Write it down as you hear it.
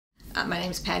My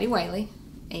name is Patty Whaley,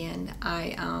 and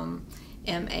I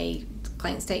am a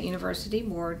Clayton State University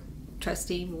board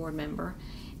trustee board member.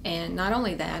 And not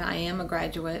only that, I am a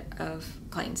graduate of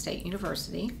Clayton State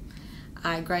University.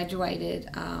 I graduated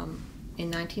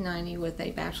in 1990 with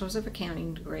a Bachelor's of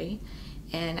Accounting degree,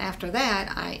 and after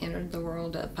that I entered the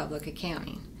world of public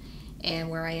accounting. And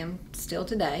where I am still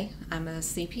today, I'm a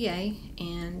CPA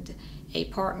and a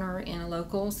partner in a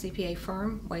local CPA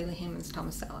firm, Whaley,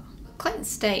 Tomasello. Clayton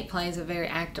State plays a very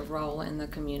active role in the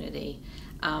community.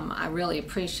 I really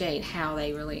appreciate how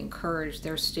they really encourage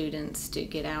their students to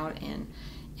get out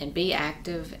and be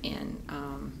active and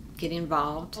get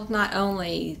involved. Not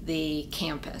only the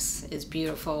campus is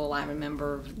beautiful, I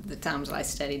remember the times that I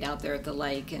studied out there at the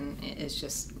lake, and it's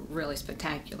just really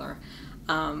spectacular.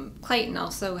 Clayton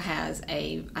also has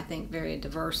I think, very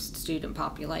diverse student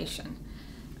population.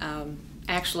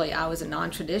 Actually, I was a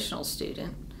non-traditional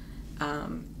student,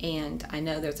 and I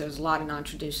know that there's a lot of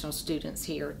non-traditional students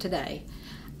here today.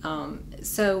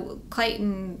 So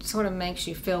Clayton sort of makes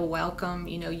you feel welcome.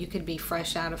 You know, you could be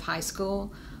fresh out of high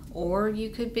school, or you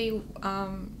could be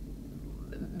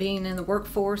being in the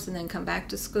workforce and then come back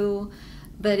to school,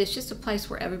 but it's just a place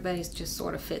where everybody just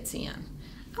sort of fits in.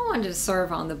 I wanted to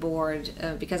serve on the board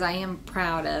because I am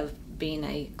proud of being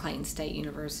a Clayton State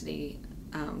University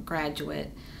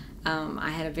graduate. I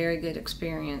had a very good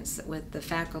experience with the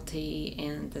faculty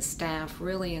and the staff,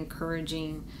 really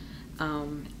encouraging,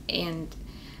 and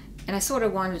I sort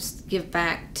of wanted to give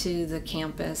back to the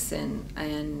campus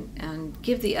and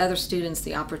give the other students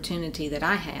the opportunity that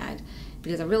I had,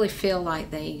 because I really feel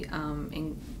like they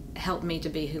helped me to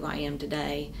be who I am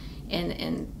today,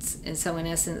 and so in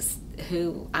essence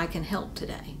who I can help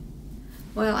today.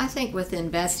 Well, I think with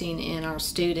investing in our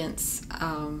students,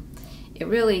 it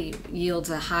really yields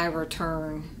a high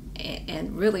return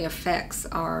and really affects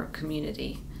our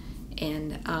community.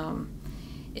 And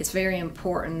it's very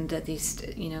important that these,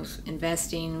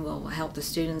 investing will help the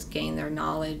students gain their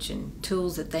knowledge and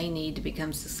tools that they need to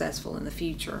become successful in the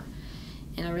future.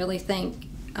 And I really think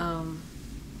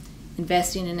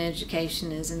investing in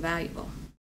education is invaluable.